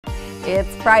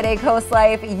It's Friday Coast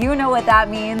Life. You know what that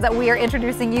means. We are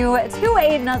introducing you to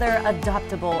another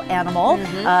adoptable animal,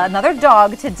 another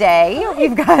dog today.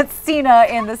 We've got Cena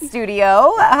in the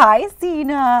studio. Hi,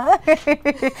 Cena.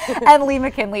 And Lee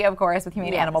McKinley, of course, with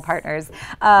Humane Animal Partners.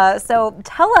 So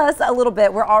tell us a little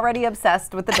bit. We're already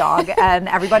obsessed with the dog, and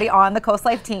everybody on the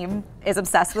CoastLife team is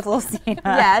obsessed with little Cena.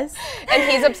 Yes.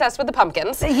 And he's obsessed with the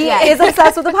pumpkins. He is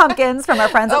obsessed with the pumpkins from our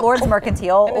friends at Lord's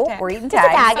Mercantile. Oh, we're eating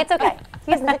tags. It's a tag. It's okay.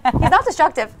 He's not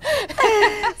destructive.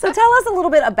 So tell us a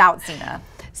little bit about Cena.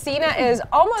 Cena is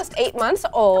almost 8 months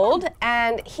old,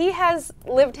 and he has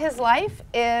lived his life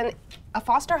in a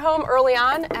foster home early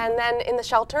on and then in the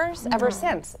shelters ever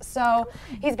since. So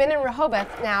he's been in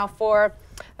Rehoboth now for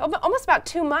almost about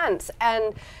 2 months,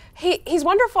 and he's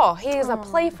wonderful. He's a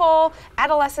playful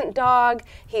adolescent dog.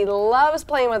 He loves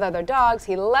playing with other dogs.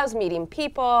 He loves meeting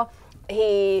people.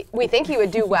 We think he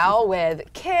would do well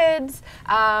with kids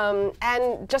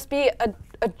and just be a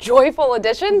joyful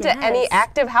addition to any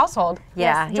active household.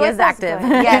 Yeah, he is active.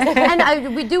 Yes,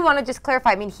 and we do want to just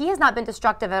clarify. I mean, he has not been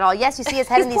destructive at all. Yes, you see his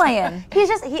head in these. Playing.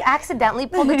 He accidentally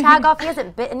pulled the tag off. He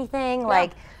hasn't bit anything,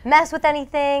 like messed with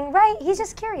anything, right? He's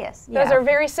just curious. Those are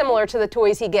very similar to the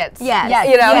toys he gets. Yes.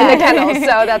 You know, in the kennels.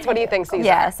 So that's what he thinks he's.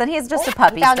 Yes, and he's just a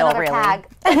puppy Found still, another really. tag.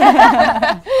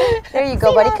 There you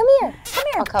go, buddy. Come here. Come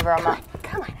here. I'll cover him up.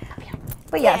 Come on.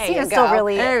 But yeah, Cena's still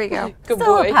really. There we go. Good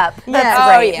still boy. a pup. Yeah. That's Oh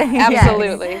great. yeah,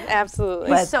 absolutely,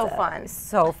 absolutely. He's so fun.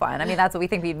 So fun. I mean, that's what we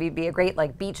think he'd be a great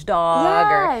like beach dog,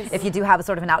 or if you do have a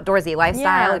sort of an outdoorsy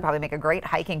lifestyle, he'd probably make a great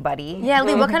hiking buddy. Yeah,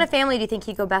 Lee, what kind of family do you think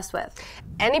he'd go best with?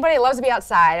 Anybody that loves to be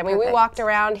outside. I mean, we Perfect. walked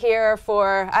around here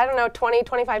for, I don't know, 20,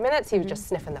 25 minutes. He was just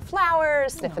sniffing the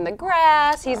flowers, sniffing the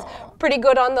grass. He's pretty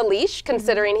good on the leash,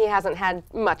 considering he hasn't had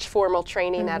much formal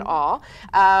training at all.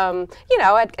 You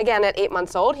know, again, at 8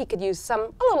 months old, he could use a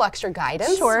little extra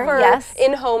guidance for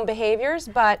in-home behaviors.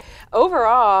 But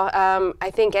overall,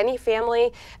 I think any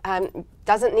family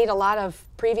doesn't need a lot of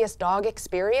previous dog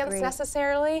experience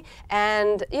necessarily,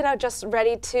 and you know, just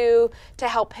ready to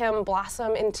help him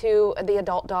blossom into the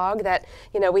adult dog that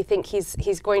we think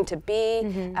he's going to be.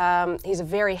 He's a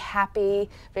very happy,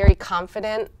 very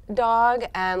confident dog,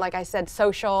 and like I said,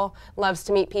 social, loves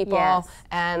to meet people,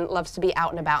 and loves to be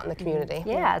out and about in the community.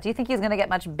 Yeah. Do you think he's going to get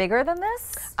much bigger than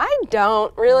this? I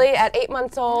don't really. At 8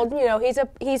 months old,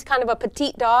 he's kind of a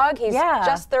petite dog. He's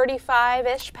just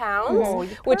 35-ish pounds,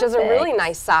 which is a really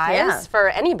nice size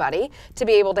for anybody to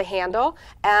be able to handle.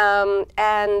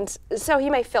 And so he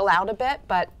may fill out a bit,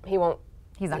 but he won't.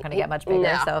 He's not going to get much bigger,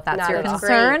 No, so if that's not your at all.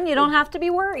 concern, you don't have to be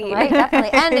worried. Right,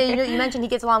 definitely. And you mentioned he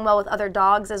gets along well with other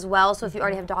dogs as well, so if you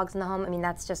already have dogs in the home, I mean,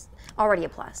 that's just already a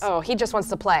plus. Oh, he just wants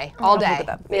to play all day.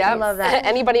 I love that.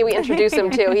 Anybody we introduce him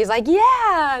to, he's like,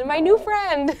 yeah, my new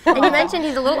friend. And you mentioned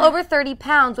he's a little over 30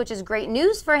 pounds, which is great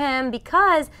news for him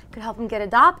because it could help him get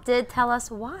adopted. Tell us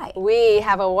why. We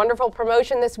have a wonderful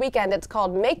promotion this weekend. It's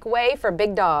called Make Way for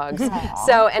Big Dogs.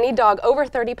 So any dog over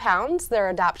 30 pounds,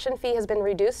 their adoption fee has been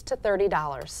reduced to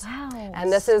 $30. Wow. And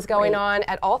this is going on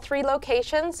at all 3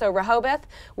 locations, so Rehoboth,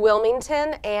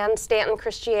 Wilmington, and Stanton,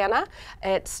 Christiana.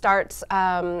 It starts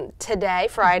today,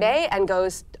 Friday, and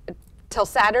goes till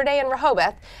Saturday in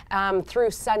Rehoboth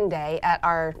through Sunday at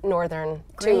our northern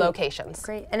 2 locations.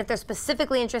 Great. And if they're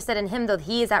specifically interested in him, though,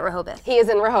 he is at Rehoboth. He is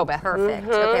in Rehoboth. Perfect.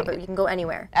 Okay, but you can go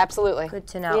anywhere. Absolutely. Good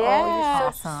to know. Yeah. Oh,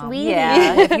 you're so sweet.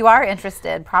 Yeah, if you are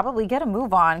interested, probably get a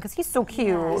move on because he's so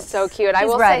cute. He's so cute. I He's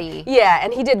will ready. say, yeah,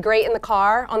 and he did great in the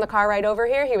car, on the car ride over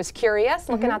here. He was curious,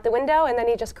 looking out the window, and then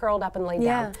he just curled up and laid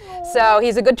down. So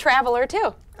he's a good traveler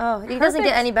too. Oh, he doesn't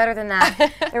get any better than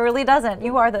that. It really doesn't.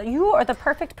 You are the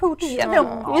perfect pooch.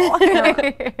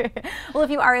 Well,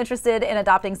 if you are interested in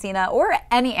adopting Cena or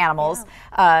any animals,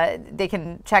 they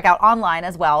can check out online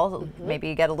as well.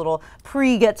 Maybe get a little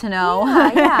get to know.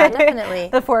 Yeah, definitely.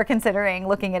 Before considering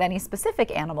looking at any specific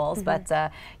animals. But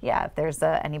yeah, if there's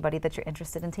anybody that you're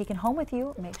interested in taking home with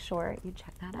you, make sure you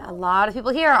check that out. A lot of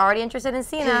people here are already interested in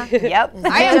Cena. Yep.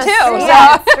 I am too.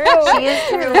 Yeah, it's true. She is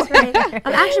true. It's great.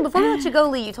 Actually, before we let you go,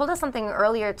 Lee, you told us something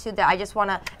earlier too that I just want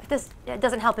to. If this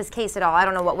doesn't help his case at all, I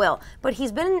don't know what will. But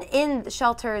he's been in the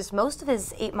shelters most of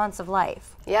his 8 months of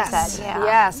life. Yes,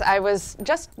 yes. I was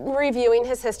just reviewing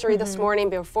his history this morning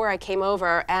before I came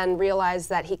over and realized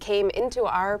that he came into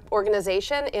our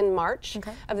organization in March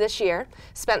of this year,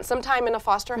 spent some time in a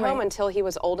foster home until he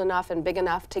was old enough and big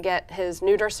enough to get his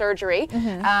neuter surgery,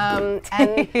 and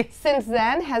since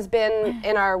then has been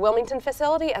in our Wilmington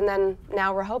facility and then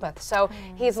now Rehoboth. So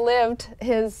he's lived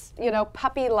his,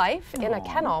 puppy life in a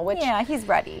kennel, which he's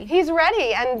ready. He's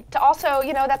ready, and to also,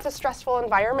 that's a stressful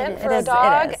environment for a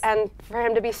dog, and for him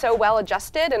him to be so well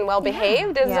adjusted and well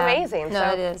behaved is amazing. No,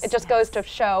 so it is. it just goes to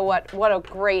show what a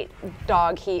great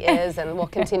dog he is and will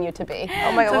continue to be.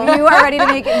 Oh my So God. if you are ready to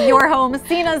make your home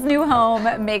Cena's new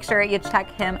home, make sure you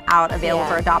check him out, available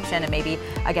for adoption, and maybe,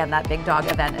 again, that big dog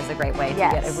event is a great way to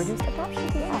get a reduced adoption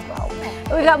fee as well.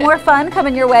 We've got more fun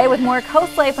coming your way with more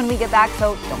Coast Life when we get back,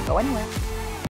 so don't go anywhere.